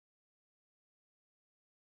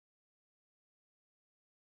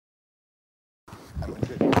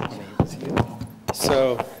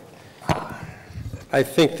So I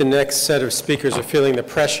think the next set of speakers are feeling the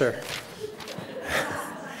pressure.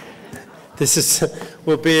 This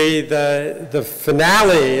will be the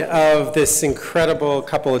finale of this incredible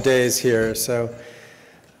couple of days here. So,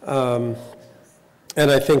 and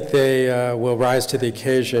I think they will rise to the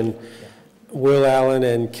occasion. Will Allen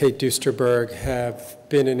and Kate Duesterberg have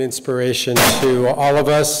been an inspiration to all of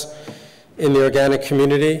us in the organic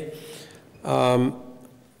community.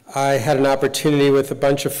 I had an opportunity with a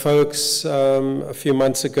bunch of folks a few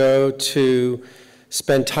months ago to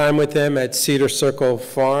spend time with them at Cedar Circle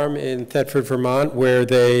Farm in Thetford, Vermont, where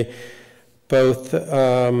they both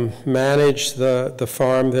manage the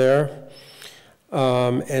farm there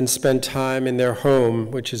and spend time in their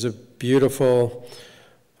home, which is a beautiful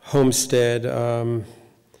homestead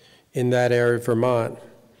in that area of Vermont.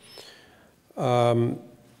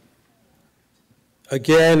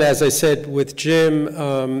 Again, as I said with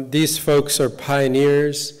Jim, these folks are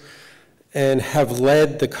pioneers and have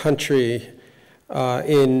led the country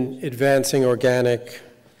in advancing organic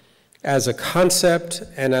as a concept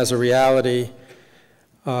and as a reality.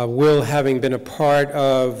 Will, having been a part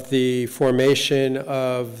of the formation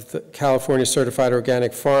of the California Certified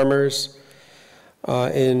Organic Farmers,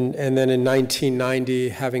 and then in 1990,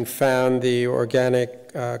 having found the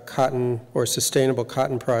Organic Cotton or Sustainable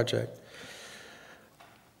Cotton Project,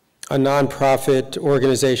 a nonprofit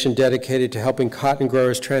organization dedicated to helping cotton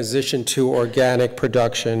growers transition to organic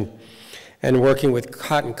production and working with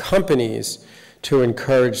cotton companies to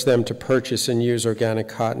encourage them to purchase and use organic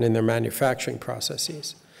cotton in their manufacturing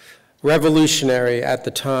processes. Revolutionary at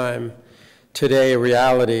the time, today a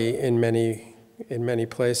reality in many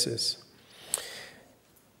places.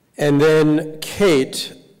 And then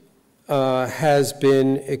Kate has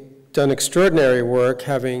done extraordinary work,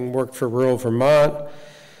 having worked for rural Vermont,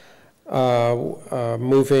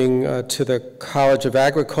 moving to the College of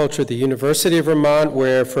Agriculture at the University of Vermont,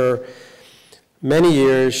 where for many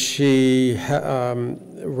years she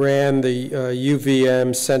ran the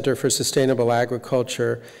UVM Center for Sustainable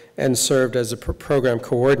Agriculture and served as a program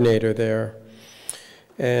coordinator there,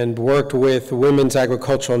 and worked with the Women's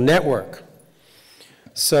Agricultural Network.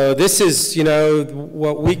 So this is, you know,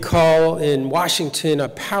 what we call in Washington a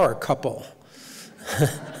power couple.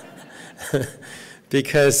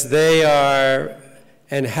 Because they are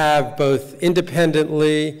and have both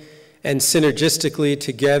independently and synergistically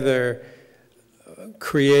together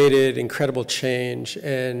created incredible change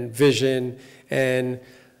and vision, and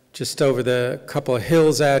just over the couple of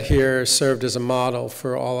hills out here served as a model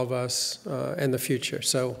for all of us and the future.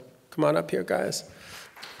 So come on up here, guys.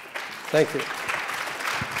 Thank you.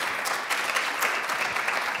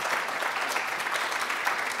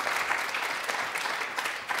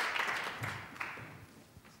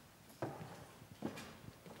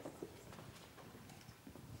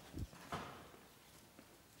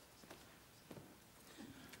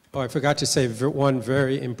 Oh, I forgot to say one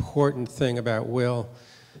very important thing about Will.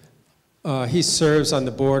 He serves on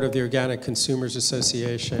the board of the Organic Consumers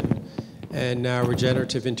Association and now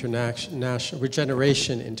Regeneration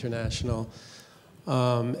International.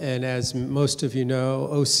 And as most of you know,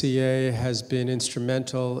 OCA has been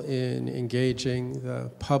instrumental in engaging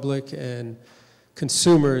the public and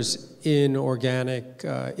consumers in organic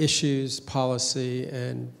issues, policy,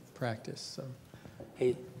 and practice. So.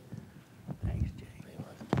 Hey, thanks.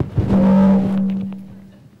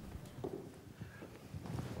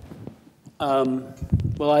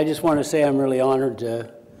 Well, I just want to say I'm really honored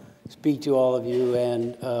to speak to all of you,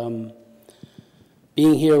 and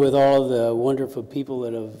being here with all of the wonderful people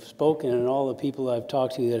that have spoken and all the people I've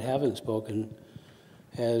talked to that haven't spoken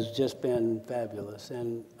has just been fabulous,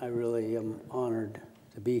 and I really am honored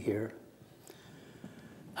to be here.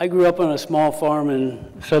 I grew up on a small farm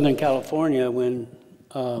in Southern California when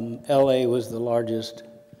LA was the largest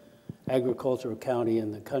agricultural county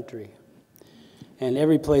in the country. And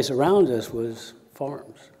every place around us was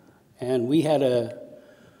farms. And we had a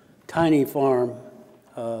tiny farm,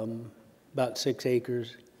 about 6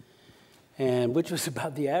 acres, and which was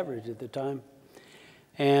about the average at the time.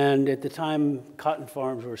 And at the time, cotton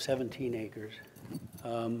farms were 17 acres.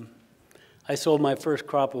 I sold my first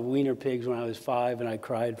crop of wiener pigs when I was 5, and I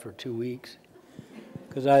cried for 2 weeks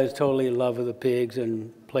because I was totally in love with the pigs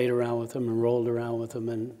and played around with them and rolled around with them.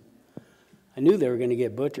 And I knew they were going to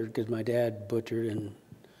get butchered because my dad butchered and,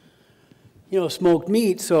 you know, smoked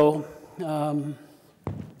meat. So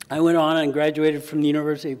I went on and graduated from the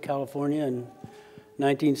University of California in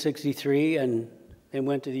 1963 and then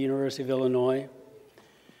went to the University of Illinois.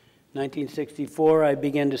 In 1964, I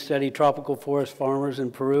began to study tropical forest farmers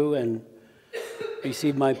in Peru and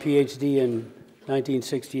received my PhD in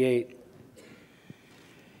 1968.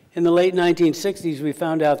 In the late 1960s, we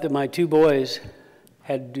found out that my two boys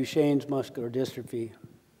had Duchenne's muscular dystrophy.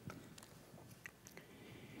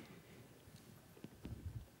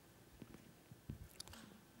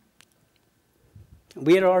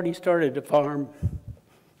 We had already started to farm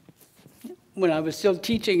when I was still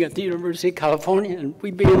teaching at the University of California, and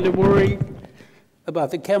we began to worry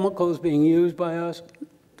about the chemicals being used by us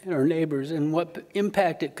and our neighbors and what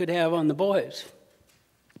impact it could have on the boys.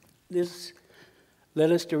 This led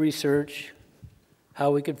us to research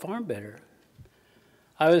how we could farm better.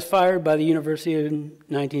 I was fired by the university in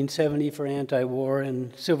 1970 for anti-war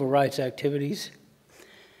and civil rights activities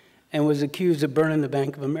and was accused of burning the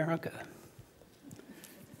Bank of America.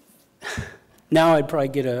 Now I'd probably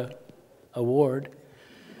get an award.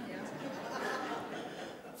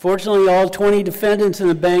 Fortunately, all 20 defendants in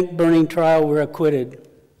the bank burning trial were acquitted,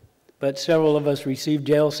 but several of us received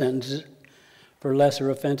jail sentences for lesser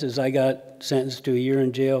offenses. I got sentenced to a year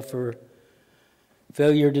in jail for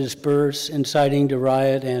failure to disperse, inciting to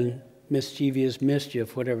riot, and mischievous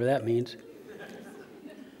mischief, whatever that means.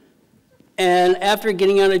 And after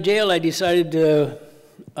getting out of jail, I decided to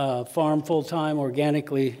farm full-time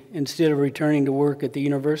organically instead of returning to work at the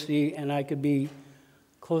university, and I could be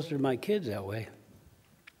closer to my kids that way.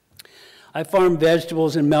 I farmed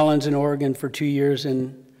vegetables and melons in Oregon for 2 years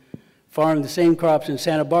and farmed the same crops in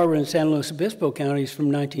Santa Barbara and San Luis Obispo counties from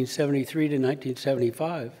 1973 to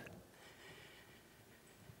 1975.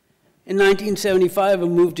 In 1975, I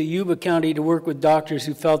moved to Yuba County to work with doctors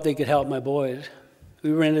who felt they could help my boys.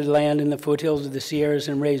 We rented land in the foothills of the Sierras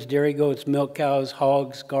and raised dairy goats, milk cows,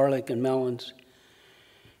 hogs, garlic, and melons.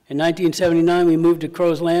 In 1979, we moved to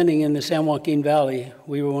Crow's Landing in the San Joaquin Valley.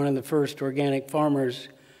 We were one of the first organic farmers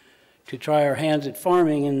to try our hands at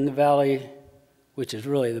farming in the valley, which is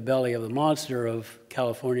really the belly of the monster of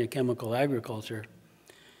California chemical agriculture.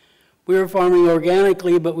 We were farming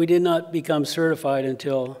organically, but we did not become certified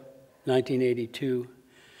until 1982.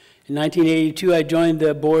 In 1982, I joined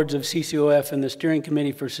the boards of CCOF and the Steering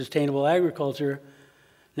Committee for Sustainable Agriculture,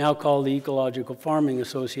 now called the Ecological Farming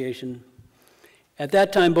Association. At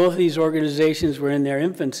that time, both of these organizations were in their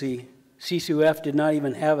infancy. CCOF did not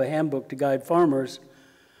even have a handbook to guide farmers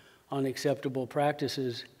on acceptable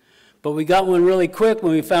practices. But we got one really quick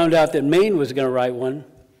when we found out that Maine was going to write one,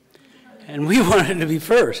 and we wanted to be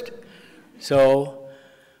first. So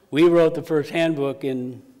we wrote the first handbook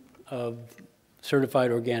of certified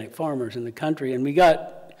organic farmers in the country, and we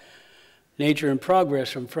got Nature and Progress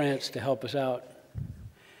from France to help us out.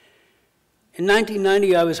 In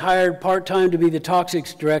 1990, I was hired part-time to be the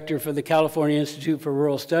toxics director for the California Institute for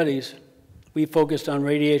Rural Studies. We focused on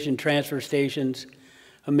radiation transfer stations,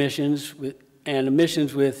 emissions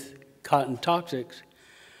with cotton toxics.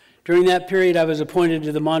 During that period, I was appointed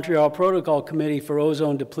to the Montreal Protocol Committee for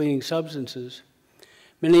ozone-depleting substances.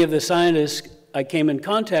 Many of the scientists I came in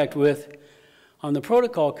contact with on the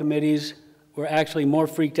protocol committees were actually more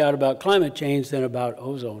freaked out about climate change than about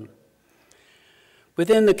ozone.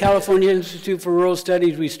 Within the California Institute for Rural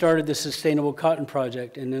Studies, we started the Sustainable Cotton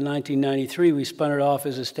Project, and in 1993, we spun it off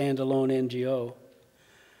as a standalone NGO.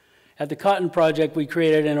 At the Cotton Project, we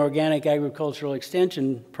created an organic agricultural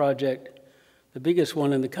extension project, the biggest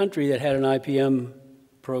one in the country that had an IPM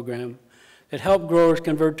program that helped growers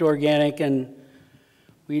convert to organic, and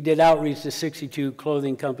we did outreach to 62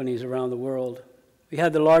 clothing companies around the world. We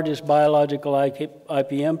had the largest biological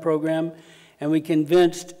IPM program, and we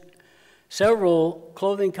convinced several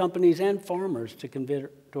clothing companies and farmers to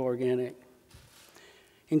convert to organic,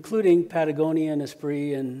 including Patagonia and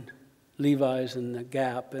Esprit and Levi's and the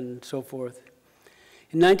Gap and so forth.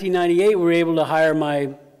 In 1998, we were able to hire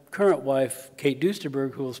my current wife, Kate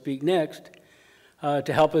Duesterberg, who will speak next,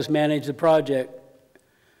 to help us manage the project,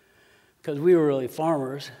 because we were really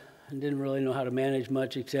farmers and didn't really know how to manage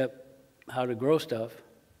much except how to grow stuff.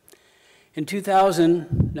 In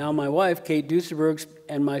 2000, now my wife, Kate Duesterberg,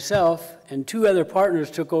 and myself, and 2 other partners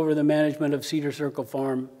took over the management of Cedar Circle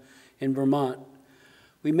Farm in Vermont.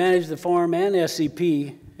 We managed the farm and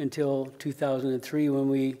SCP until 2003, when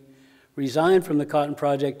we resigned from the Cotton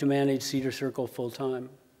Project to manage Cedar Circle full-time.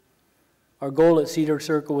 Our goal at Cedar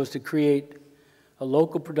Circle was to create a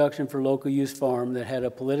local production for local use farm that had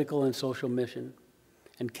a political and social mission.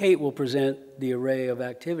 And Kate will present the array of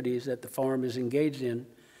activities that the farm is engaged in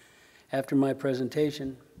after my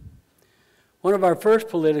presentation. One of our first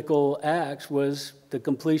political acts was the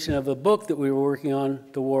completion of a book that we were working on,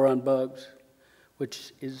 The War on Bugs,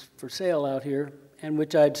 which is for sale out here, and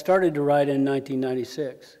which I'd started to write in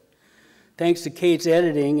 1996. Thanks to Kate's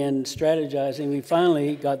editing and strategizing, we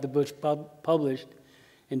finally got the book published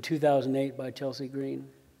in 2008 by Chelsea Green.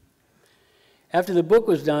 After the book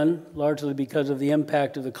was done, largely because of the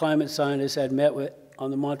impact of the climate scientists I'd met with on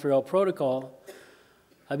the Montreal Protocol,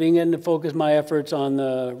 I began to focus my efforts on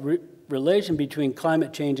the relation between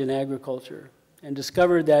climate change and agriculture, and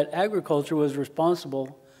discovered that agriculture was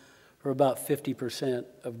responsible for about 50%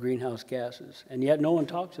 of greenhouse gases, and yet no one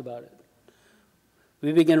talks about it.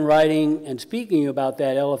 We began writing and speaking about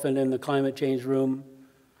that elephant in the climate change room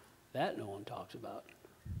that no one talks about.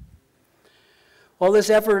 While this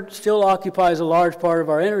effort still occupies a large part of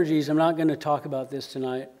our energies, I'm not going to talk about this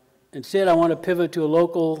tonight. Instead, I want to pivot to a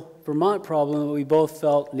local Vermont problem that we both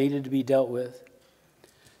felt needed to be dealt with.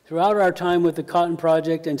 Throughout our time with the Cotton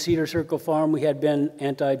Project and Cedar Circle Farm, we had been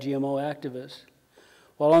anti-GMO activists.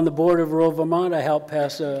 While on the board of rural Vermont, I helped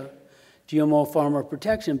pass a GMO farmer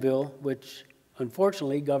protection bill, which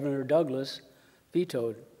unfortunately Governor Douglas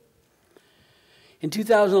vetoed. In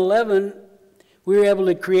 2011, we were able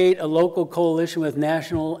to create a local coalition with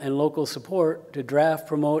national and local support to draft,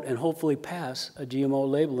 promote, and hopefully pass a GMO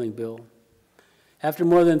labeling bill. After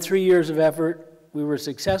more than 3 years of effort, we were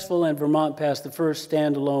successful, and Vermont passed the first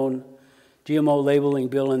standalone GMO labeling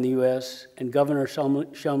bill in the U.S., and Governor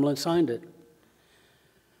Shumlin signed it.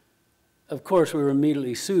 Of course, we were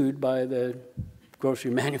immediately sued by the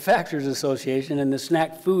Grocery Manufacturers Association and the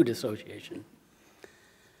Snack Food Association.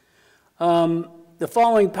 The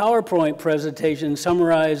following PowerPoint presentation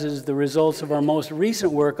summarizes the results of our most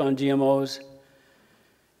recent work on GMOs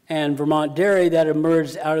and Vermont dairy that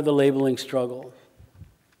emerged out of the labeling struggle.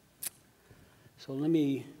 So let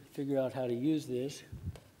me figure out how to use this.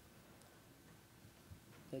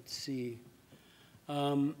 Let's see.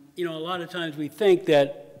 You know, a lot of times we think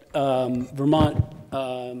that Vermont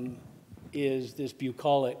is this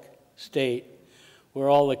bucolic state where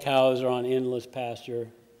all the cows are on endless pasture,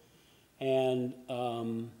 and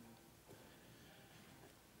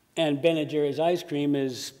Ben & Jerry's ice cream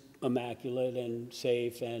is immaculate and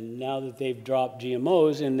safe, and now that they've dropped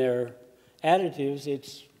GMOs in their additives,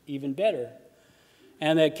 it's even better.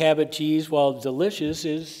 And that Cabot cheese, while delicious,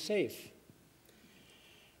 is safe.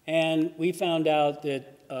 And we found out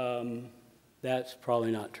that that's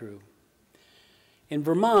probably not true. In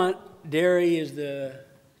Vermont, dairy is the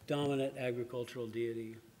dominant agricultural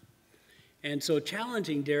deity. And so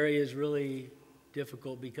challenging dairy is really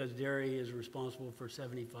difficult because dairy is responsible for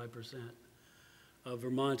 75% of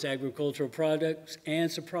Vermont's agricultural products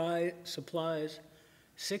and supplies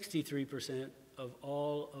 63% of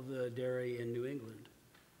all of the dairy in New England.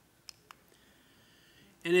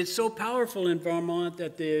 And it's so powerful in Vermont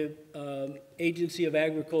that the Agency of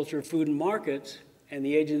Agriculture, Food and Markets and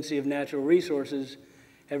the Agency of Natural Resources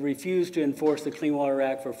have refused to enforce the Clean Water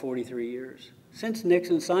Act for 43 years. Since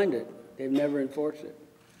Nixon signed it, they've never enforced it.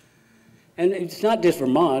 And it's not just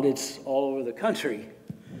Vermont, it's all over the country.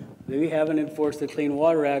 We haven't enforced the Clean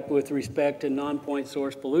Water Act with respect to non-point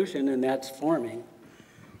source pollution, and that's farming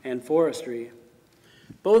and forestry.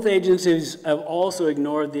 Both agencies have also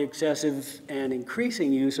ignored the excessive and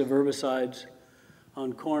increasing use of herbicides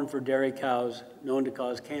on corn for dairy cows, known to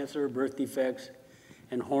cause cancer, birth defects,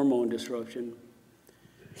 and hormone disruption.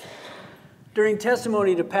 During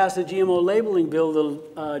testimony to pass the GMO labeling bill,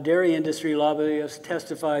 the dairy industry lobbyists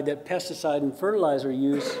testified that pesticide and fertilizer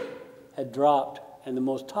use had dropped and the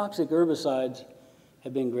most toxic herbicides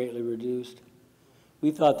had been greatly reduced.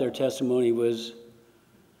 We thought their testimony was,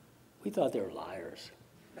 we thought they were liars.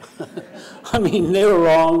 I mean, they were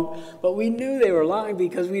wrong, but we knew they were lying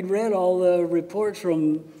because we'd read all the reports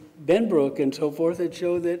from Benbrook and so forth that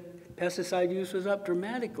showed that pesticide use was up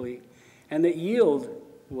dramatically and that yield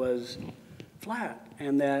was flat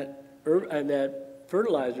and that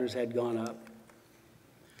fertilizers had gone up.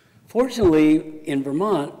 Fortunately, in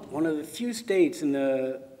Vermont, one of the few states in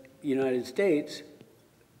the United States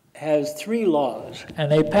has 3 laws,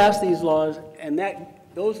 and they passed these laws, and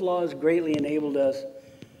those laws greatly enabled us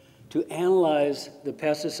to analyze the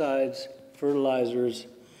pesticides, fertilizers,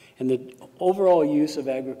 and the overall use of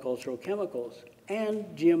agricultural chemicals and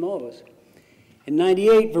GMOs. In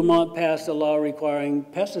 '98, Vermont passed a law requiring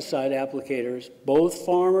pesticide applicators, both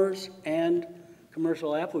farmers and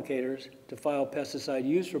commercial applicators, to file pesticide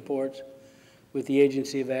use reports with the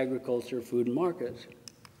Agency of Agriculture, Food and Markets.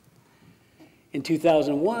 In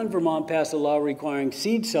 2001, Vermont passed a law requiring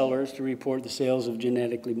seed sellers to report the sales of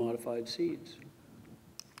genetically modified seeds.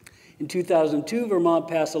 In 2002, Vermont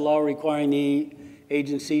passed a law requiring the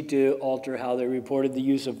agency to alter how they reported the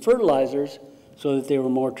use of fertilizers so that they were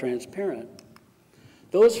more transparent.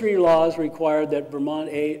 Those 3 laws required that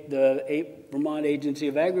the Vermont Agency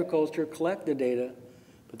of Agriculture collect the data,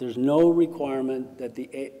 but there's no requirement that the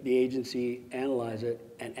agency analyze it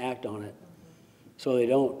and act on it. So they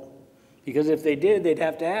don't. Because if they did, they'd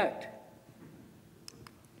have to act.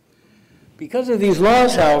 Because of these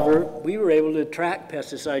laws, however, we were able to track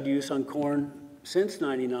pesticide use on corn since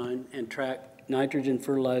 '99 and track nitrogen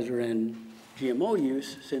fertilizer and GMO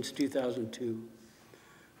use since 2002.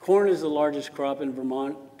 Corn is the largest crop in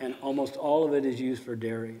Vermont, and almost all of it is used for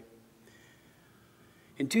dairy.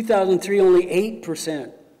 In 2003, only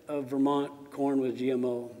 8% of Vermont corn was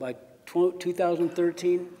GMO. By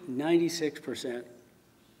 2013, 96%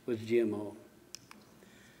 was GMO.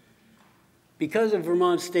 Because of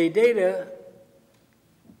Vermont state data,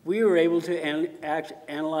 we were able to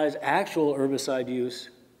analyze actual herbicide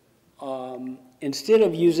use instead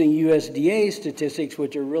of using USDA statistics,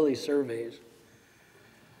 which are really surveys.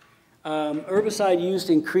 Herbicide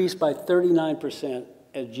use increased by 39%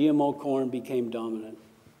 as GMO corn became dominant.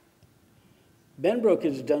 Benbrook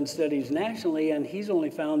has done studies nationally, and he's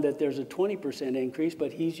only found that there's a 20% increase,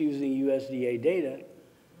 but he's using USDA data,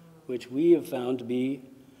 which we have found to be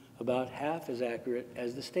about half as accurate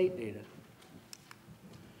as the state data.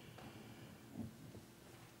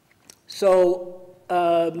 So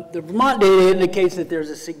the Vermont data indicates that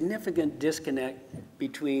there's a significant disconnect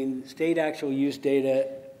between state actual use data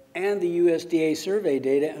and the USDA survey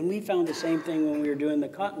data, and we found the same thing when we were doing the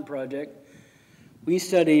cotton project. We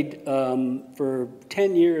studied, for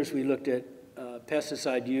 10 years, we looked at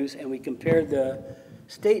pesticide use, and we compared the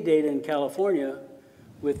state data in California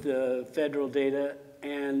with the federal data,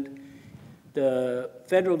 and the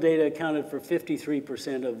federal data accounted for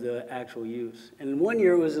 53% of the actual use. And in 1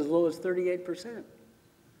 year, it was as low as 38%.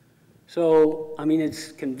 So, I mean,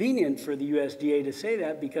 it's convenient for the USDA to say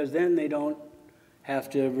that because then they don't have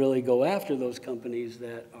to really go after those companies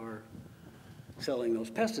that are selling those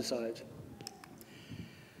pesticides.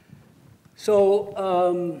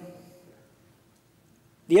 So,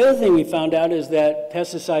 the other thing we found out is that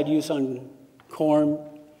pesticide use on corn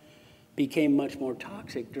became much more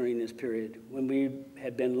toxic during this period, when we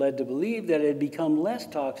had been led to believe that it had become less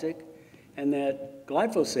toxic and that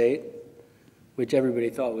glyphosate, which everybody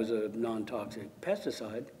thought was a non-toxic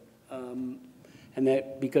pesticide, and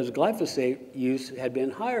that because glyphosate use had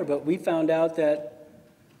been higher, but we found out that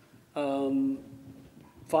 5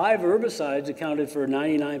 herbicides accounted for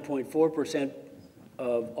 99.4%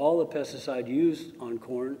 of all the pesticide used on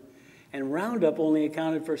corn, and Roundup only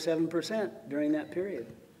accounted for 7% during that period.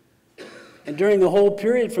 And during the whole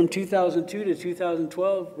period from 2002 to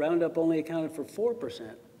 2012, Roundup only accounted for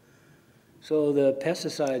 4%. So the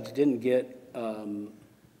pesticides didn't get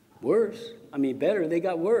worse. I mean, better, they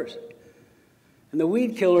got worse. And the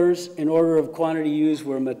weed killers in order of quantity used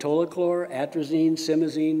were metolachlor, atrazine,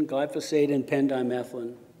 simazine, glyphosate, and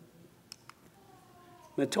pendimethalin.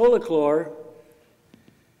 Metolachlor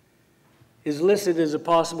is listed as a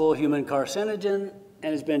possible human carcinogen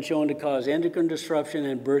and has been shown to cause endocrine disruption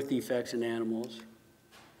and birth defects in animals.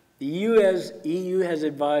 The EU has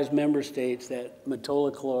advised member states that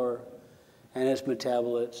metolachlor and its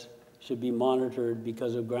metabolites should be monitored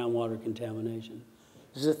because of groundwater contamination.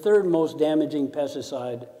 This is the 3rd most damaging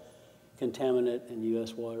pesticide contaminant in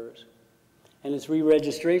U.S. waters. And its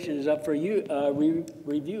re-registration is up for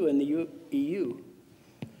review in the EU.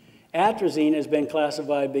 Atrazine has been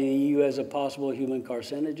classified by the EU as a possible human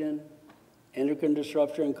carcinogen, endocrine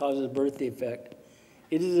disruptor, and causes birth defect.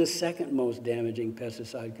 It is the 2nd most damaging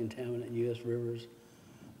pesticide contaminant in U.S. rivers,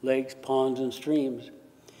 lakes, ponds, and streams.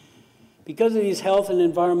 Because of these health and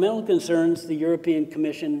environmental concerns, the European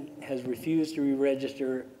Commission has refused to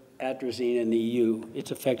re-register atrazine in the EU.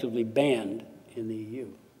 It's effectively banned in the EU.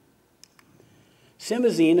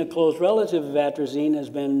 Simazine, a close relative of atrazine, has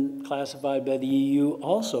been classified by the EU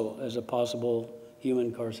also as a possible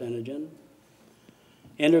human carcinogen.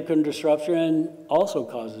 Endocrine disruption also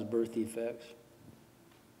causes birth defects.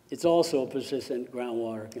 It's also a persistent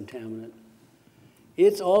groundwater contaminant.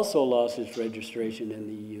 It's also lost its registration in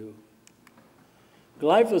the EU.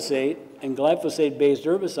 Glyphosate and glyphosate-based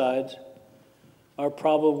herbicides are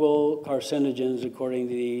probable carcinogens according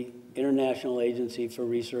to the International Agency for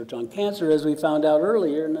Research on Cancer, as we found out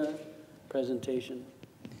earlier in the presentation.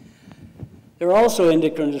 There are also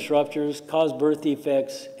endocrine disruptors, cause birth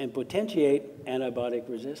defects, and potentiate antibiotic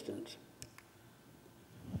resistance.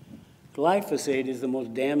 Glyphosate is the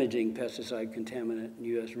most damaging pesticide contaminant in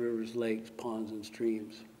U.S. rivers, lakes, ponds, and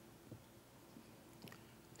streams.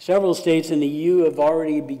 Several states in the EU have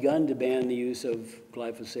already begun to ban the use of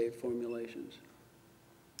glyphosate formulations.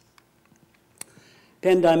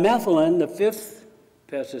 Pendimethalin, the 5th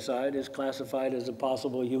pesticide, is classified as a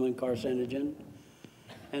possible human carcinogen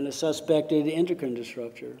and a suspected endocrine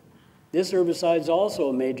disruptor. This herbicide is also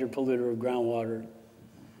a major polluter of groundwater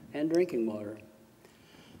and drinking water.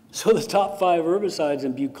 So the top 5 herbicides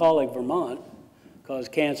in bucolic Vermont cause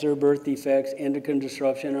cancer, birth defects, endocrine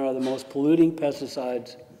disruption, and are the most polluting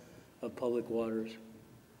pesticides of public waters.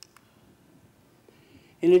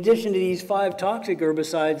 In addition to these 5 toxic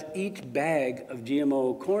herbicides, each bag of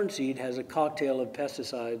GMO corn seed has a cocktail of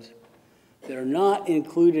pesticides that are not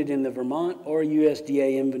included in the Vermont or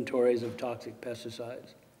USDA inventories of toxic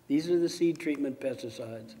pesticides. These are the seed treatment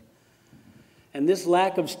pesticides. And this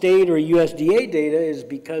lack of state or USDA data is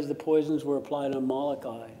because the poisons were applied on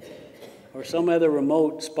Molokai or some other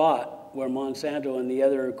remote spot where Monsanto and the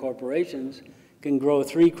other corporations can grow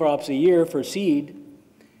 3 crops a year for seed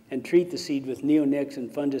and treat the seed with neonics and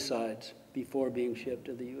fungicides before being shipped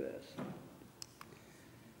to the U.S.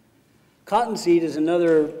 Cottonseed is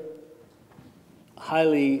another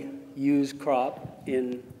highly used crop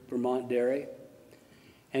in Vermont dairy,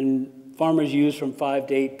 and farmers use from 5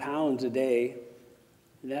 to 8 pounds a day.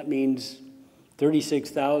 That means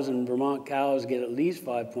 36,000 Vermont cows get at least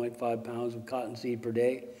 5.5 pounds of cottonseed per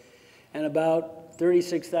day, and about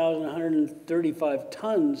 36,135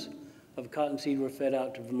 tons of cottonseed were fed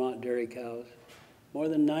out to Vermont dairy cows. More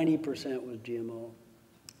than 90% was GMO.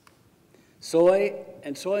 Soy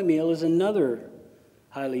and soy meal is another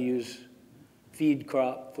highly used feed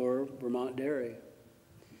crop for Vermont dairy.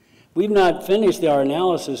 We've not finished our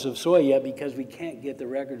analysis of soy yet because we can't get the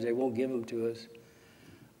records. They won't give them to us.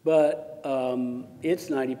 But it's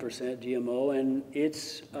 90% GMO, and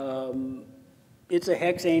it's a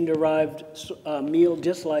hexane-derived meal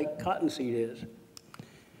just like cottonseed is.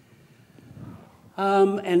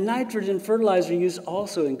 And nitrogen fertilizer use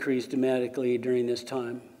also increased dramatically during this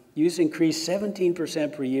time. Use increased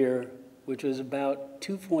 17% per year, which was about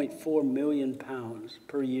 2.4 million pounds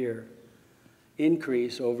per year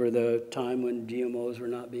increase over the time when GMOs were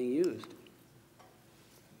not being used.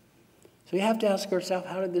 So we have to ask ourselves,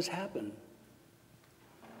 how did this happen?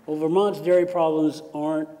 Well, Vermont's dairy problems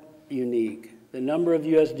aren't unique. The number of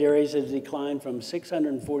U.S. dairies has declined from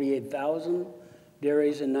 648,000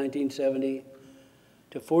 dairies in 1970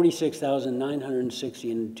 to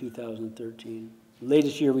 46,960 in 2013. The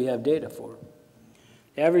latest year we have data for.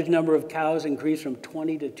 The average number of cows increased from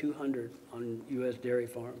 20 to 200 on U.S. dairy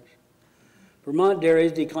farms. Vermont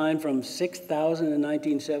dairies declined from 6,000 in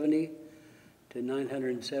 1970 to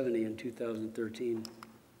 970 in 2013.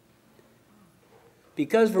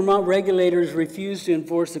 Because Vermont regulators refused to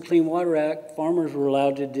enforce the Clean Water Act, farmers were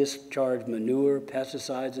allowed to discharge manure,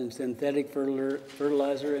 pesticides, and synthetic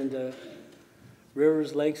fertilizer into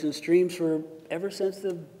rivers, lakes, and streams ever since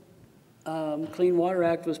the Clean Water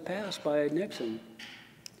Act was passed by Nixon.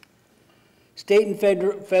 State and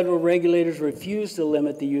federal regulators refused to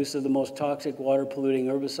limit the use of the most toxic water-polluting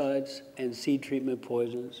herbicides and seed treatment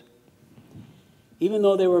poisons, even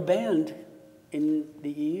though they were banned in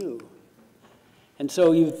the EU. And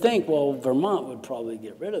so you'd think, well, Vermont would probably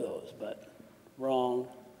get rid of those, but wrong.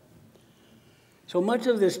 So much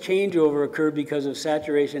of this changeover occurred because of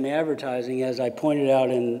saturation advertising. As I pointed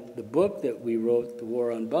out in the book that we wrote, The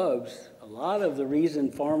War on Bugs, a lot of the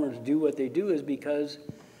reason farmers do what they do is because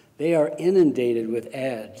they are inundated with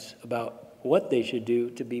ads about what they should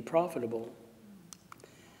do to be profitable.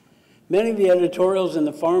 Many of the editorials in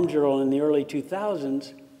the Farm Journal in the early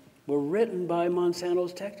 2000s were written by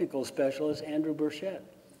Monsanto's technical specialist, Andrew Burchett.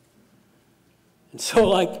 And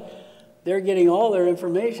so, they're getting all their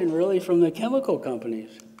information really from the chemical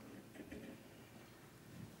companies.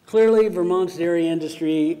 Clearly, Vermont's dairy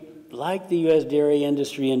industry, like the U.S. dairy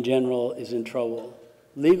industry in general, is in trouble.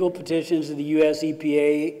 Legal petitions to the U.S.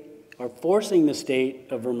 EPA are forcing the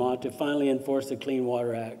state of Vermont to finally enforce the Clean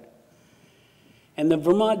Water Act. And the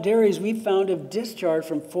Vermont dairies we've found have discharged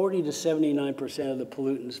from 40 to 79% of the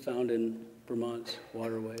pollutants found in Vermont's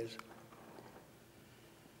waterways.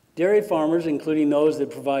 Dairy farmers, including those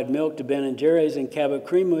that provide milk to Ben & Jerry's and Cabot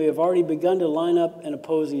Creamery, have already begun to line up and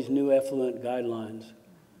oppose these new effluent guidelines.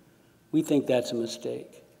 We think that's a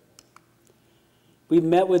mistake. We've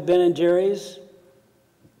met with Ben & Jerry's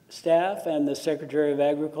staff and the Secretary of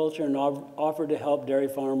Agriculture and offered to help dairy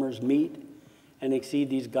farmers meet and exceed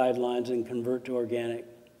these guidelines and convert to organic,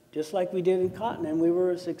 just like we did in cotton, and we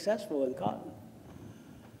were successful in cotton.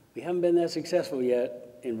 We haven't been that successful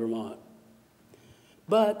yet in Vermont.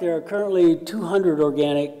 But there are currently 200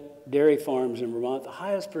 organic dairy farms in Vermont, the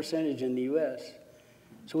highest percentage in the U.S.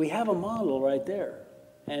 So we have a model right there.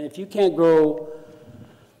 And if you can't grow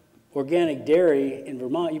organic dairy in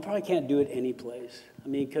Vermont, you probably can't do it any place. I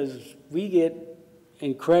mean, because we get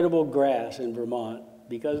incredible grass in Vermont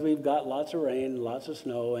because we've got lots of rain, lots of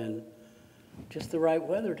snow, and just the right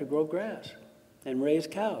weather to grow grass and raise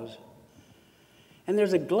cows. And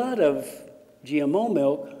there's a glut of GMO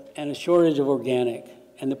milk and a shortage of organic.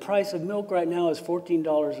 And the price of milk right now is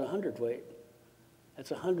 $14 a hundredweight. That's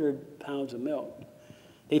 100 pounds of milk.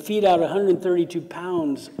 They feed out 132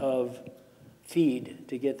 pounds of feed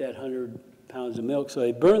to get that 100 pounds of milk, so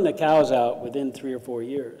they burn the cows out within 3 or 4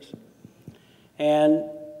 years. And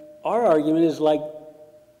our argument is like,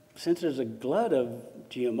 since there's a glut of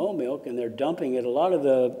GMO milk and they're dumping it, a lot of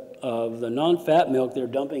the non-fat milk they're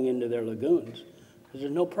dumping into their lagoons because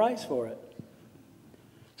there's no price for it.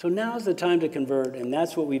 So now's the time to convert, and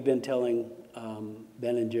that's what we've been telling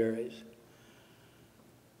Ben and Jerry's.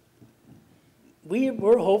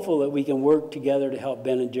 We're hopeful that we can work together to help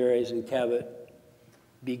Ben and Jerry's and Cabot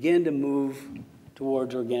begin to move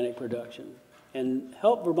towards organic production and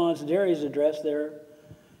help Vermont's dairies address their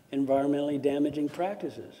environmentally damaging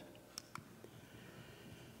practices.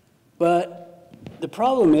 But the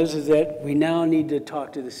problem is that we now need to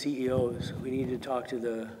talk to the CEOs. We need to talk to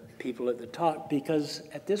the people at the top, because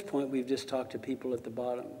at this point we've just talked to people at the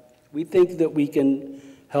bottom. We think that we can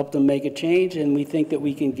help them make a change, and we think that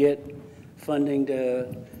we can get funding to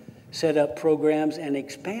set up programs and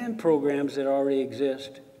expand programs that already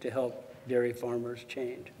exist to help dairy farmers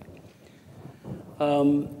change.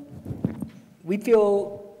 We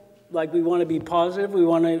feel like we want to be positive. We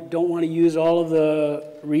don't want to use all of the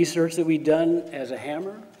research that we've done as a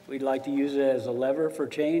hammer. We'd like to use it as a lever for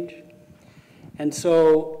change. And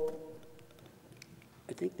so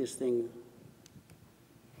I think this thing,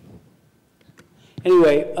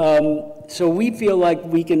 anyway, so we feel like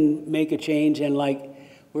we can make a change, and like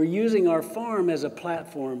we're using our farm as a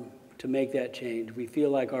platform to make that change. We feel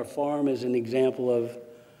like our farm is an example of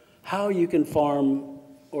how you can farm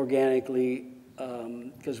organically,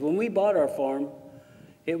 because when we bought our farm,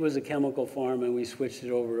 it was a chemical farm and we switched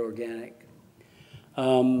it over to organic.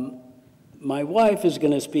 My wife is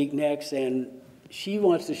going to speak next, and she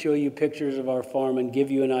wants to show you pictures of our farm and give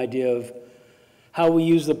you an idea of how we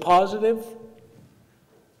use the positive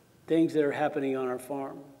things that are happening on our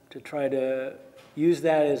farm to try to use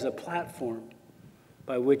that as a platform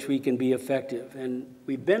by which we can be effective. And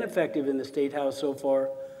we've been effective in the State House so far,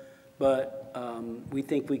 but we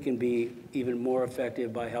think we can be even more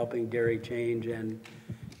effective by helping dairy change and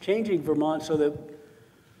changing Vermont so that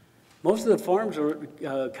most of the farms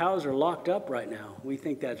cows are locked up right now. We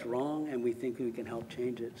think that's wrong, and we think we can help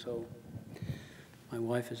change it. So my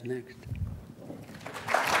wife is next.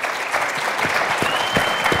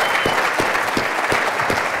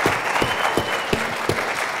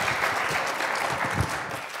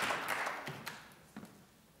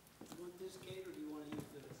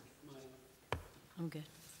 I'm good.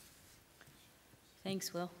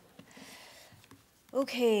 Thanks, Will.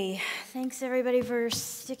 Okay, thanks everybody for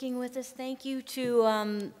sticking with us. Thank you to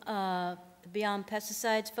the Beyond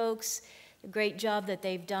Pesticides folks. The great job that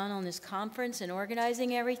they've done on this conference and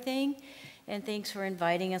organizing everything. And thanks for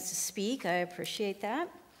inviting us to speak. I appreciate that.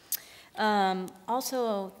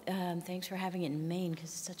 Also, thanks for having it in Maine,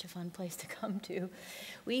 because it's such a fun place to come to.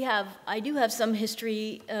 I do have some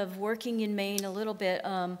history of working in Maine a little bit,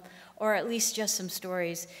 or at least just some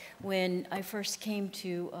stories. When I first came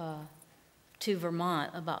to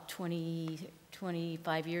Vermont about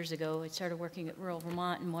 25 years ago, I started working at rural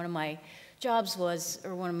Vermont, and one of my jobs was,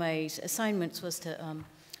 or one of my assignments was to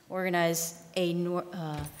organize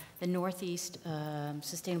the Northeast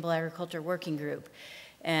Sustainable Agriculture Working Group.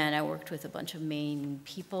 And I worked with a bunch of Maine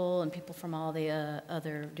people and people from all the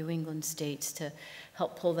other New England states to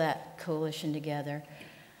help pull that coalition together.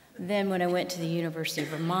 Then when I went to the University of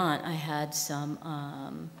Vermont, I had some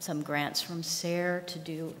grants from Cedar to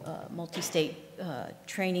do multi-state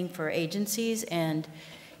training for agencies and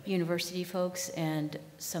university folks, and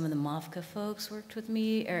some of the MOFCA folks worked with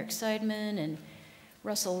me. Eric Seidman and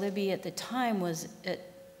Russell Libby at the time was at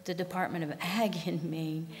the Department of Ag in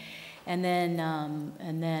Maine. And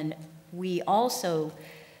then we also,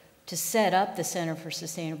 to set up the Center for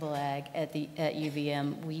Sustainable Ag at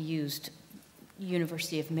UVM, we used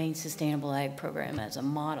University of Maine Sustainable Ag program as a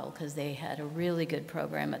model, because they had a really good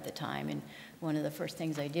program at the time. And one of the first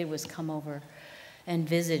things I did was come over and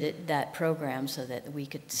visit that program so that we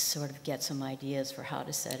could sort of get some ideas for how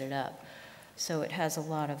to set it up. So it has a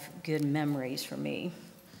lot of good memories for me.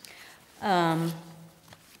 I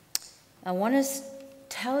want to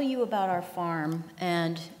tell you about our farm,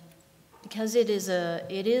 and because it is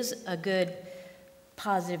a good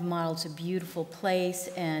positive model. It's a beautiful place,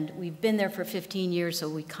 and we've been there for 15 years, so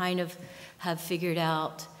we kind of have figured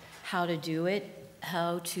out how to do it,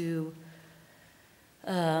 how to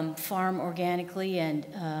farm organically,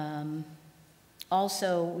 and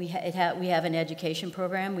also we have an education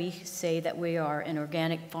program. We say that we are an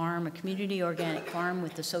organic farm, a community organic farm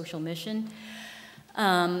with a social mission.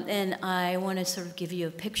 And I want to sort of give you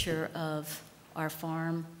a picture of our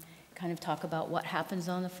farm, kind of talk about what happens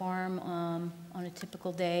on the farm on a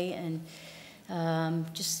typical day, and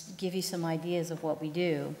just give you some ideas of what we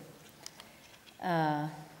do.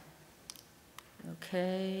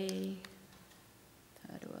 Okay,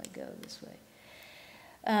 how do I go this way?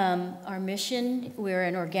 Our mission, we're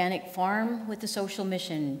an organic farm with a social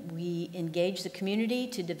mission. We engage the community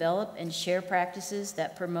to develop and share practices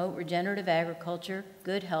that promote regenerative agriculture,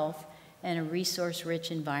 good health, and a resource-rich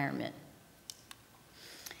environment.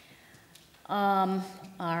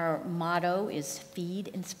 Our motto is feed,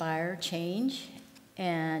 inspire, change,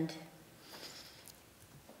 and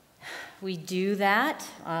we do that.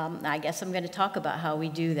 I guess I'm going to talk about how we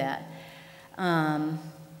do that.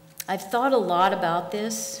 I've thought a lot about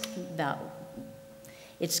this,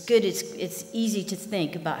 it's good, it's easy to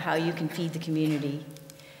think about how you can feed the community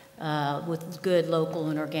with good local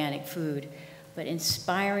and organic food, but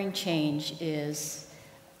inspiring change is,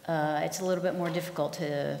 it's a little bit more difficult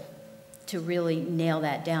to really nail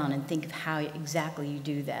that down and think of how exactly you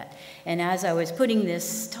do that. And as I was putting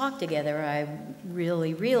this talk together, I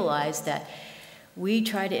really realized that we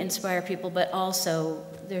try to inspire people, but also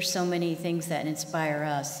there's so many things that inspire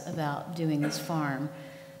us about doing this farm,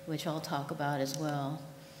 which I'll talk about as well.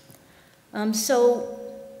 So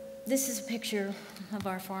this is a picture of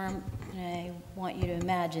our farm, and I want you to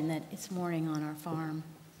imagine that it's morning on our farm.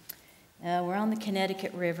 We're on the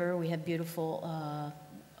Connecticut River. We have beautiful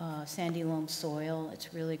sandy loam soil.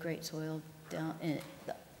 It's really great soil down, and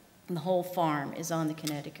the whole farm is on the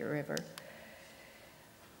Connecticut River.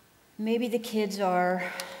 Maybe the kids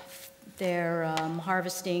they're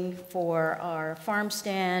harvesting for our farm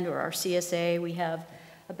stand or our CSA. We have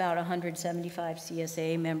about 175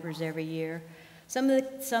 CSA members every year. Some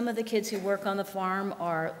of the kids who work on the farm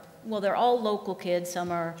they're all local kids.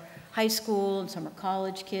 Some are high school and some are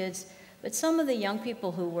college kids. But some of the young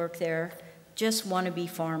people who work there just want to be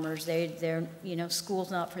farmers. They're school's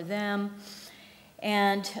not for them.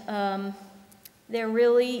 And they're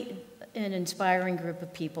really an inspiring group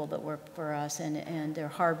of people that work for us, and they're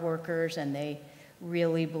hard workers, and they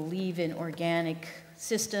really believe in organic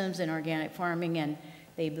systems and organic farming, and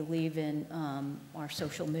they believe in our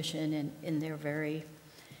social mission, and they're very,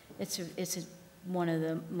 it's one of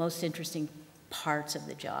the most interesting parts of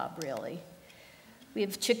the job, really. We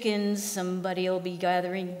have chickens. Somebody will be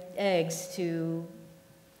gathering eggs for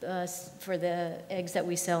the eggs that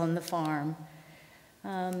we sell in the farm.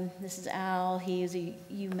 This is Al. He is a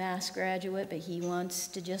UMass graduate, but he wants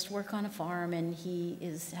to just work on a farm, and he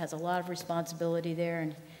has a lot of responsibility there,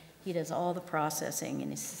 and he does all the processing,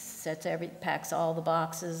 and he packs all the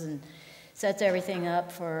boxes and sets everything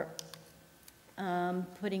up for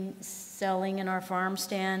selling in our farm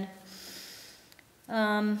stand.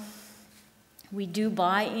 We do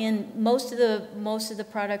buy in most of the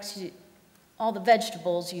products, all the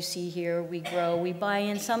vegetables you see here we grow. We buy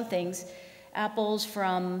in some things. Apples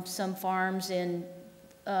from some farms in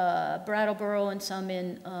Brattleboro and some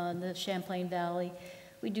in the Champlain Valley.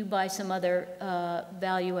 We do buy some other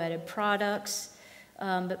value-added products,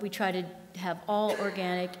 but we try to have all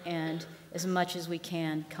organic and as much as we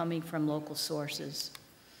can coming from local sources.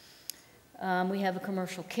 We have a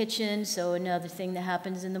commercial kitchen, so another thing that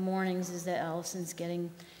happens in the mornings is that Allison's getting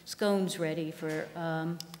scones ready for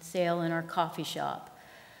sale in our coffee shop.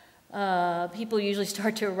 People usually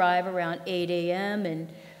start to arrive around 8 a.m. and,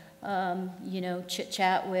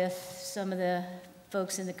 chit-chat with some of the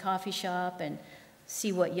folks in the coffee shop and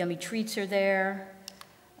see what yummy treats are there.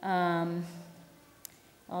 All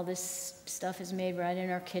this stuff is made right in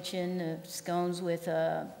our kitchen, scones with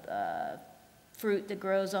fruit that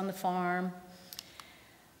grows on the farm.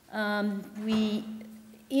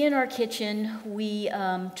 In our kitchen, we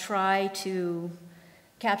try to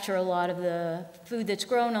capture a lot of the food that's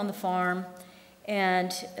grown on the farm,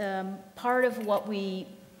 and part of what we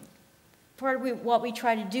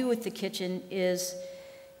try to do with the kitchen is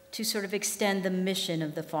to sort of extend the mission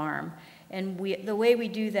of the farm. And the way we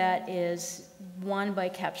do that is, one, by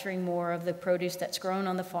capturing more of the produce that's grown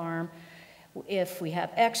on the farm, if we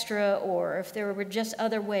have extra, or if there were just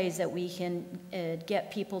other ways that we can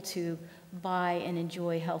get people to buy and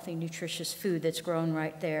enjoy healthy, nutritious food that's grown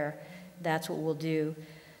right there, that's what we'll do.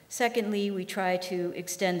 Secondly, we try to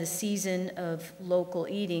extend the season of local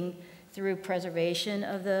eating through preservation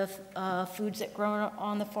of the foods that grow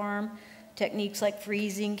on the farm. Techniques like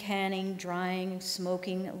freezing, canning, drying,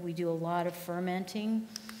 smoking. We do a lot of fermenting.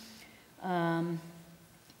 And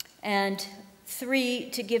three,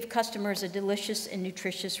 to give customers a delicious and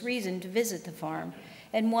nutritious reason to visit the farm.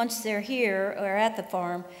 And once they're here or at the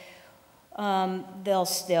farm,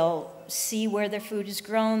 they'll see where their food is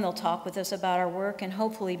grown, they'll talk with us about our work, and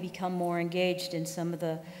hopefully become more engaged in some of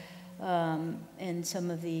the and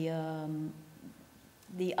some of the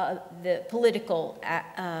political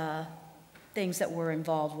things that we're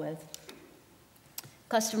involved with.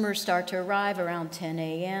 Customers start to arrive around 10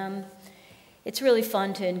 a.m. It's really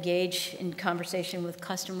fun to engage in conversation with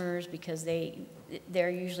customers because they're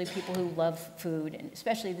usually people who love food, and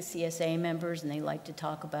especially the CSA members, and they like to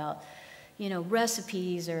talk about, you know,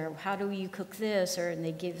 recipes or how do you cook this, and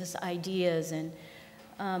they give us ideas, and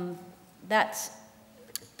that's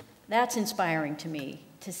inspiring to me,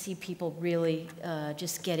 to see people really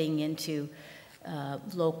just getting into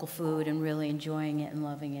local food and really enjoying it and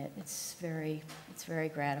loving it. It's very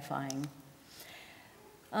gratifying.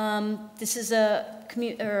 This is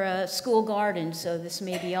a school garden, so this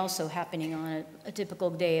may be also happening on a typical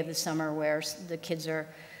day of the summer where the kids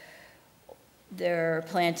they're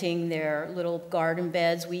planting their little garden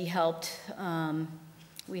beds. We helped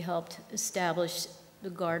establish the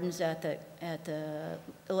gardens at the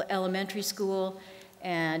elementary school,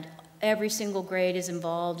 and every single grade is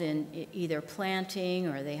involved in either planting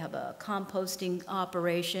or they have a composting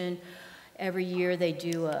operation. Every year they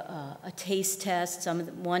do a taste test.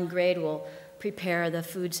 One grade will prepare the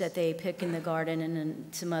foods that they pick in the garden, and then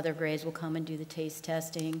some other grades will come and do the taste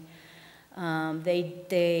testing.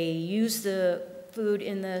 They use the food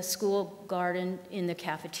in the school garden in the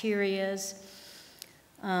cafeterias.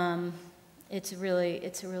 It's a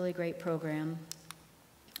really great program.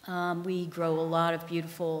 We grow a lot of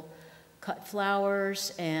beautiful cut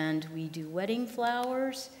flowers, and we do wedding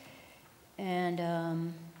flowers,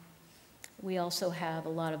 and we also have a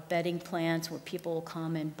lot of bedding plants where people will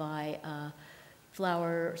come and buy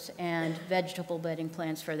flowers and vegetable bedding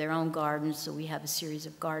plants for their own gardens. So we have a series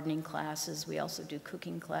of gardening classes. We also do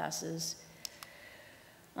cooking classes.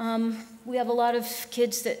 We have a lot of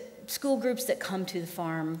kids school groups that come to the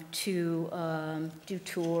farm to do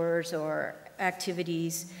tours or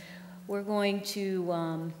activities. We're going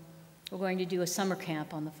to do a summer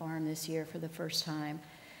camp on the farm this year for the first time.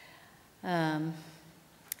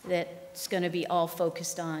 That's going to be all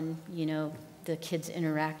focused on, you know, the kids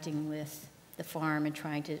interacting with the farm and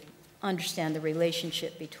trying to understand the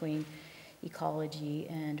relationship between ecology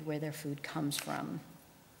and where their food comes from.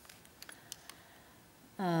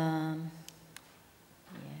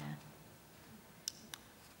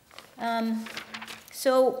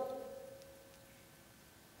 So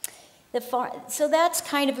that's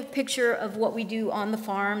kind of a picture of what we do on the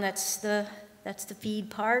farm. That's the feed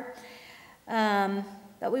part.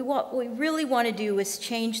 But what we really want to do is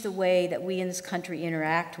change the way that we in this country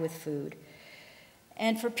interact with food.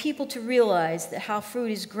 And for people to realize that how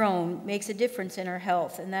food is grown makes a difference in our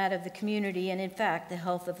health and that of the community, and in fact, the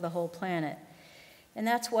health of the whole planet. And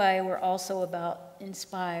that's why we're also about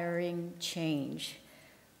inspiring change.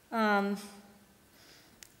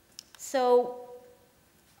 So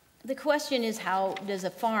the question is, how does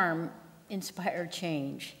a farm inspire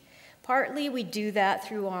change? Partly we do that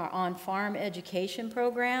through our on-farm education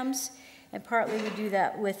programs, and partly we do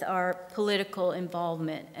that with our political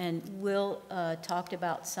involvement, and Will talked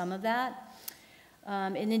about some of that.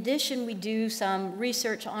 In addition, we do some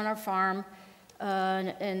research on our farm,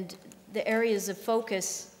 and the areas of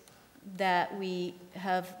focus that we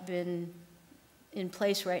have been in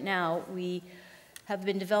place right now, we have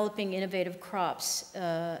been developing innovative crops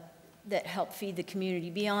that help feed the community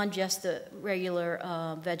beyond just the regular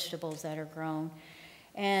vegetables that are grown.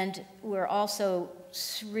 And we're also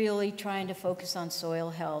really trying to focus on soil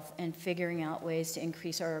health and figuring out ways to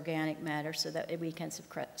increase our organic matter so that we can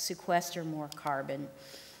sequester more carbon.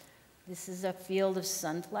 This is a field of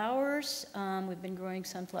sunflowers. We've been growing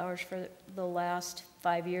sunflowers for the last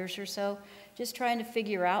 5 years or so, just trying to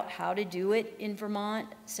figure out how to do it in Vermont.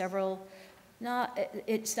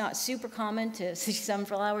 It's not super common to see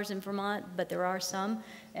sunflowers in Vermont, but there are some,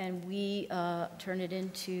 and we turn it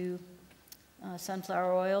into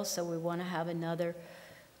sunflower oil, so we want to have another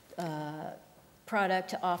product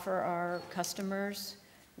to offer our customers.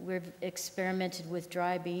 We've experimented with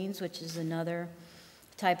dry beans, which is another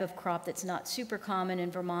type of crop that's not super common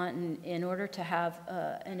in Vermont, and in order to have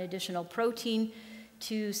an additional protein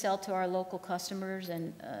to sell to our local customers,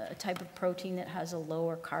 and a type of protein that has a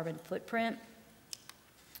lower carbon footprint.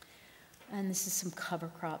 And this is some cover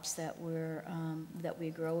crops that we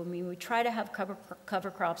grow. I mean, we try to have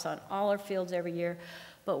cover crops on all our fields every year,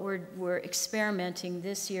 but we're experimenting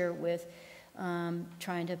this year with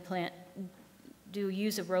trying to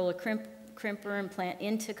use a roller crimper and plant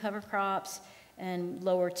into cover crops and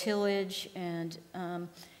lower tillage, and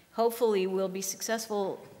hopefully we'll be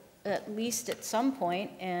successful at least at some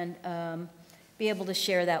point and be able to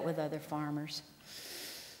share that with other farmers.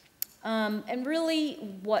 And really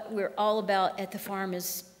what we're all about at the farm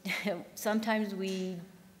is sometimes we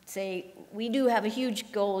say we do have a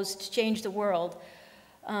huge goal is to change the world,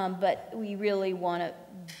 but we really want to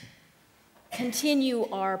continue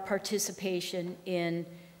our participation in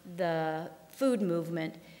the food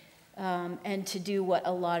movement, and to do what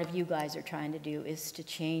a lot of you guys are trying to do, is to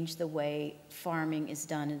change the way farming is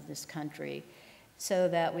done in this country so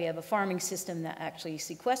that we have a farming system that actually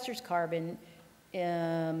sequesters carbon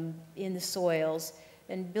in the soils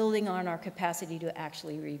and building on our capacity to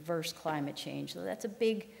actually reverse climate change. So that's a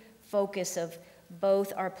big focus of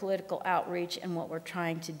both our political outreach and what we're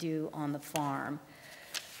trying to do on the farm.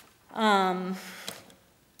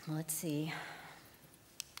 Let's see.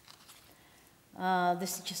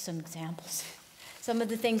 This is just some examples. Some of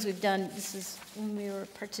the things we've done, this is when we were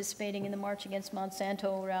participating in the March Against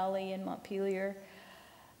Monsanto rally in Montpelier.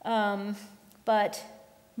 But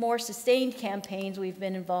more sustained campaigns we've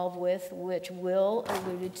been involved with, which Will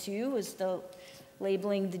alluded to, is the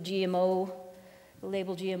labeling the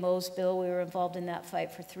Label GMOs bill. We were involved in that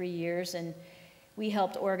fight for 3 years, and we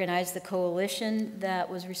helped organize the coalition that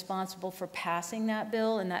was responsible for passing that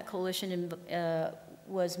bill, and that coalition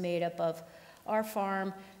was made up of our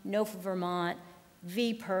farm, NOFA Vermont,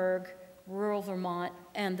 VPIRG, Rural Vermont,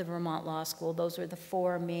 and the Vermont Law School. Those were the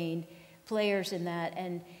 4 main players in that,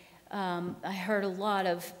 and I heard a lot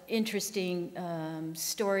of interesting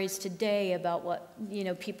stories today about what,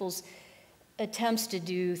 people's attempts to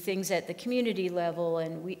do things at the community level,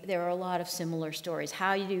 and there are a lot of similar stories.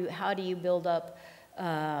 How do you build up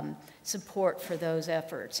support for those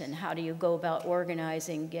efforts, and how do you go about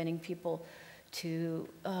organizing, getting people to,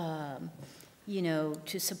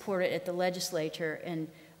 to support it at the legislature? And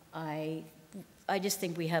I just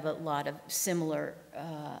think we have a lot of similar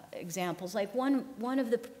examples. Like one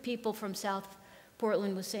of the people from South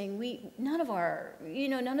Portland was saying, none of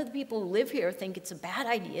the people who live here think it's a bad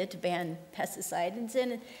idea to ban pesticides.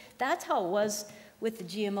 And that's how it was with the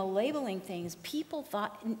GMO labeling things. People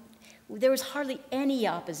thought there was hardly any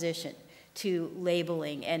opposition to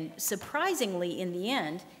labeling. And surprisingly, in the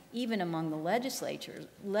end, even among the legislators,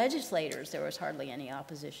 there was hardly any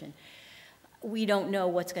opposition. We don't know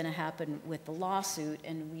what's going to happen with the lawsuit,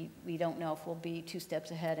 and we don't know if we'll be 2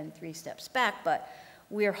 steps ahead and 3 steps back, but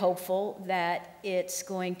we're hopeful that it's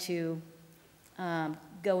going to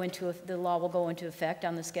the law will go into effect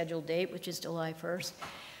on the scheduled date, which is July 1st.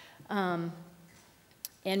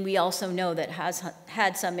 And we also know that has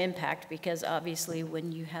had some impact, because obviously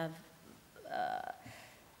when you have,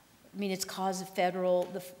 it's caused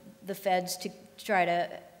the feds to try to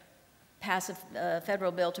pass a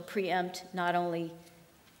federal bill to preempt not only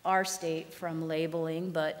our state from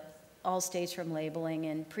labeling, but all states from labeling,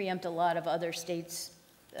 and preempt a lot of other states'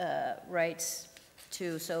 rights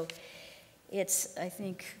too. So I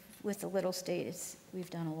think with the little state,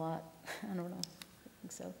 we've done a lot. I don't know, I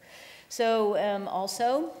think so. So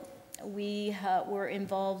also, we were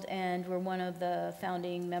involved, and we're one of the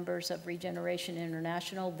founding members of Regeneration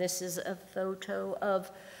International. This is a photo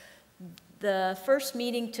of the first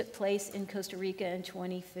meeting took place in Costa Rica in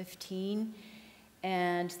 2015,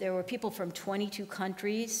 and there were people from 22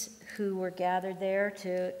 countries who were gathered there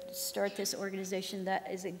to start this organization that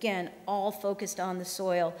is, again, all focused on the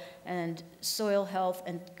soil and soil health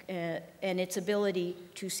and its ability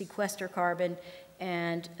to sequester carbon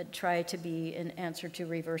and try to be an answer to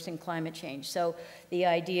reversing climate change. So the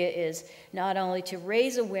idea is not only to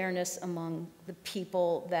raise awareness among the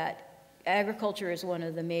people that agriculture is one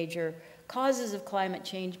of the major causes of climate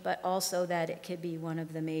change, but also that it could be one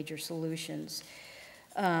of the major solutions.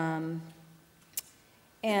 And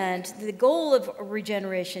the goal of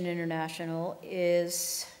Regeneration International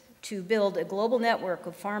is to build a global network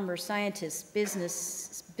of farmers, scientists,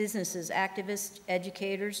 businesses, activists,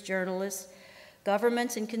 educators, journalists,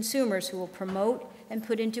 governments, and consumers who will promote and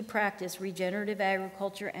put into practice regenerative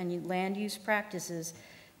agriculture and land use practices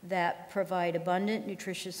that provide abundant,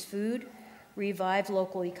 nutritious food, revive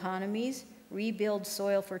local economies, rebuild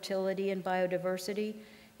soil fertility and biodiversity,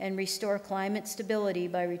 and restore climate stability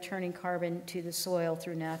by returning carbon to the soil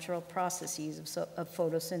through natural processes of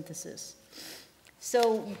photosynthesis.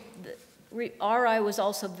 So RI was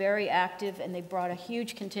also very active, and they brought a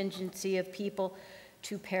huge contingency of people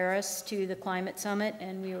to Paris to the climate summit,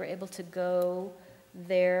 and we were able to go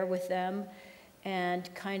there with them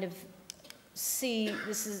and kind of see,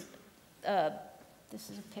 this is a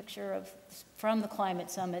picture from the climate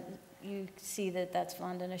summit. You see that's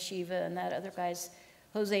Vandana Shiva, and that other guy's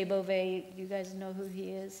Jose Bové. You guys know who he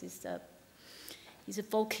is. He's a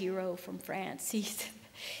folk hero from France.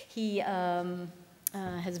 He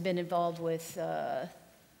has been involved with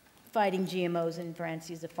fighting GMOs in France.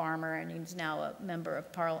 He's a farmer, and he's now a member of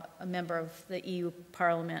the EU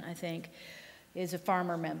Parliament, I think. He's a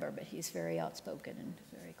farmer member, but he's very outspoken and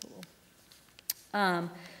very cool.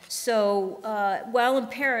 While in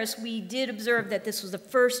Paris, we did observe that this was the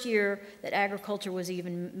first year that agriculture was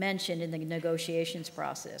even mentioned in the negotiations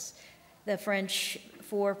process. The French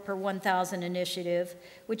 4 per 1,000 initiative,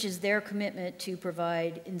 which is their commitment to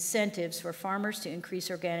provide incentives for farmers to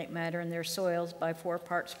increase organic matter in their soils by 4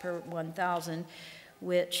 parts per 1,000,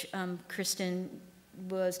 which Kristen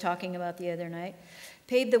was talking about the other night,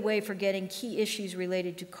 paved the way for getting key issues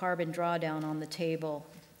related to carbon drawdown on the table.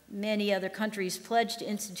 Many other countries pledged to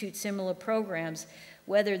institute similar programs.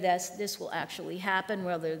 Whether this will actually happen,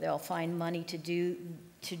 whether they'll find money to do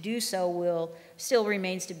so still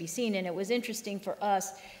remains to be seen. And it was interesting for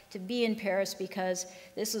us to be in Paris because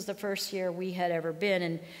this was the first year we had ever been,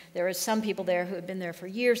 and there were some people there who had been there for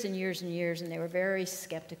years and years and years, and they were very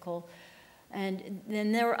skeptical. And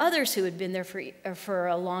then there were others who had been there for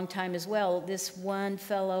a long time as well. This one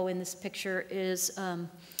fellow in this picture is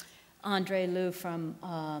Andre Lou from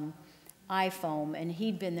iFoam, and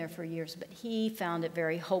he'd been there for years, but he found it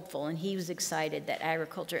very hopeful, and he was excited that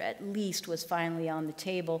agriculture at least was finally on the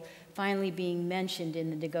table, finally being mentioned in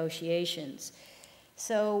the negotiations.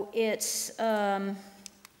 So it's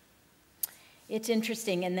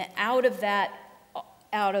interesting, and that out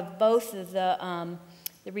of both of the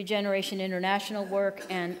Regeneration International work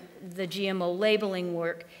and the GMO labeling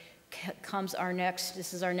work comes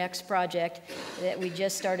this is our next project that we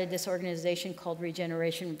just started, this organization called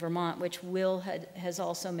Regeneration Vermont, which Will has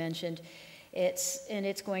also mentioned.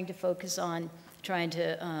 It's going to focus on trying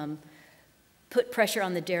to put pressure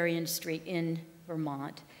on the dairy industry in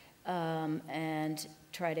Vermont and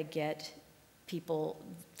try to get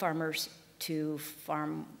farmers to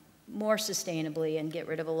farm more sustainably and get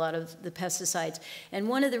rid of a lot of the pesticides. And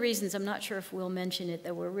one of the reasons, I'm not sure if Will mentioned it,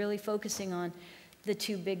 that we're really focusing on the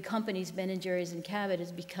 2 big companies, Ben & Jerry's and Cabot,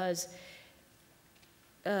 is because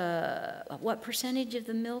what percentage of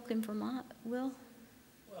the milk in Vermont, Will?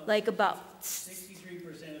 Well, like about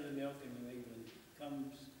 63% of the milk in New England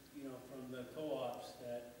comes, from the co-ops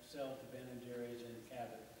that sell to Ben & Jerry's and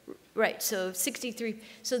Cabot. Right, so 63,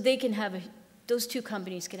 so they can have those 2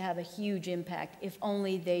 companies could have a huge impact if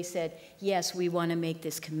only they said, yes, we want to make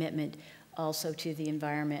this commitment also to the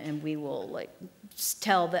environment, and we will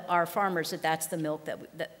tell our farmers that that's the milk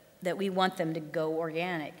that we want them to go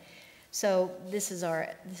organic. So this is our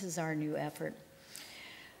new effort.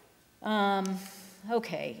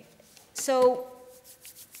 Okay, so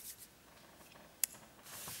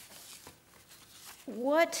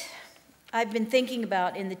what I've been thinking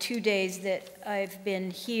about in the 2 days that I've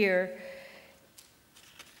been here,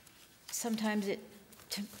 sometimes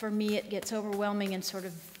for me it gets overwhelming and sort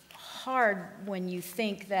of hard when you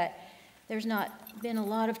think that there's not been a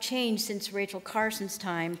lot of change since Rachel Carson's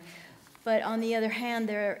time. But on the other hand,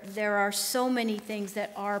 there are so many things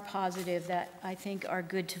that are positive that I think are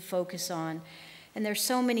good to focus on. And there's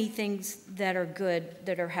so many things that are good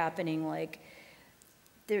that are happening, like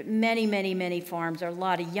there are many, many, many farms. There are a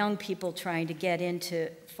lot of young people trying to get into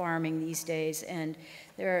farming these days, and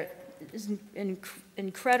there is an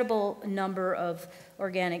incredible number of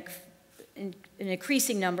an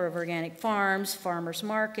increasing number of organic farms, farmers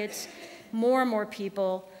markets. More and more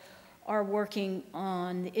people are working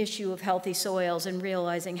on the issue of healthy soils and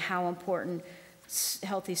realizing how important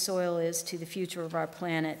healthy soil is to the future of our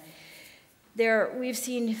planet. We've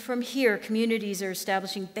seen from here, communities are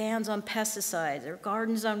establishing bans on pesticides or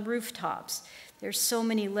gardens on rooftops. There's so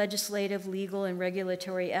many legislative, legal, and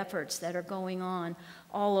regulatory efforts that are going on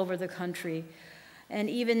all over the country. And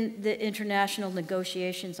even the international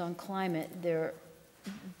negotiations on climate,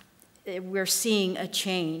 we're seeing a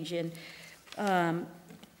change. And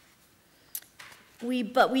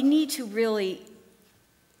but we need to really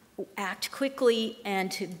act quickly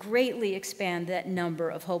and to greatly expand that number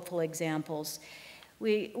of hopeful examples.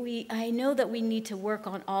 I know that we need to work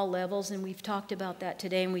on all levels, and we've talked about that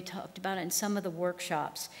today, and we talked about it in some of the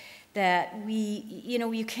workshops, that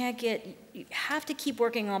you have to keep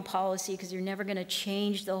working on policy because you're never going to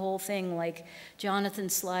change the whole thing. Like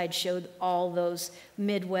Jonathan's slide showed all those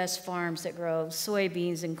Midwest farms that grow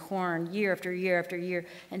soybeans and corn year after year after year,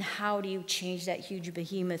 and how do you change that huge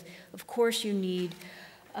behemoth? Of course you need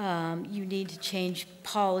to change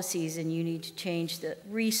policies, and you need to change the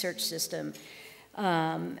research system.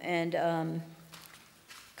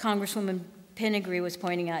 Congresswoman Pinnegree was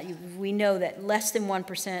pointing out, we know that less than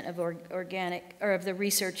 1% of of the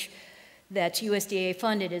research that's USDA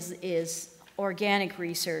funded is organic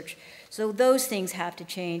research. So those things have to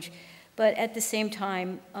change. But at the same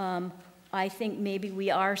time, I think maybe we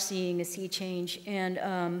are seeing a sea change.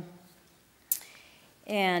 And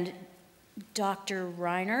Dr.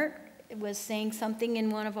 Reinert was saying something in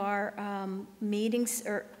one of our meetings,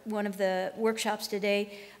 or one of the workshops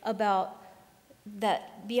today, about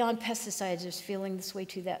that beyond pesticides is feeling this way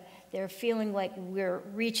too, that they're feeling like we're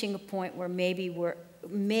reaching a point where maybe we're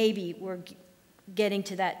getting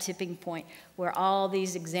to that tipping point where all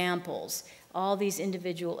these examples, all these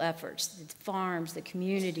individual efforts, the farms, the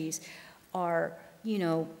communities are, you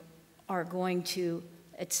know, are going to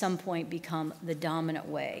at some point become the dominant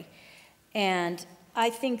way. And I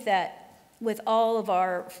think that with all of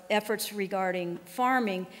our efforts regarding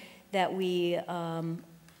farming, that we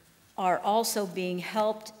are also being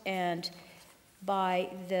helped and by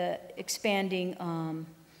the expanding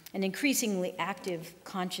and increasingly active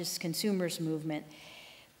conscious consumers movement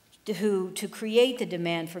to create the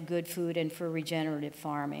demand for good food and for regenerative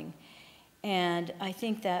farming. And I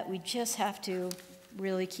think that we just have to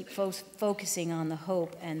really keep focusing on the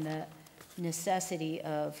hope and the necessity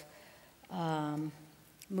of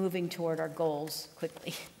moving toward our goals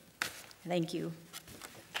quickly. Thank you.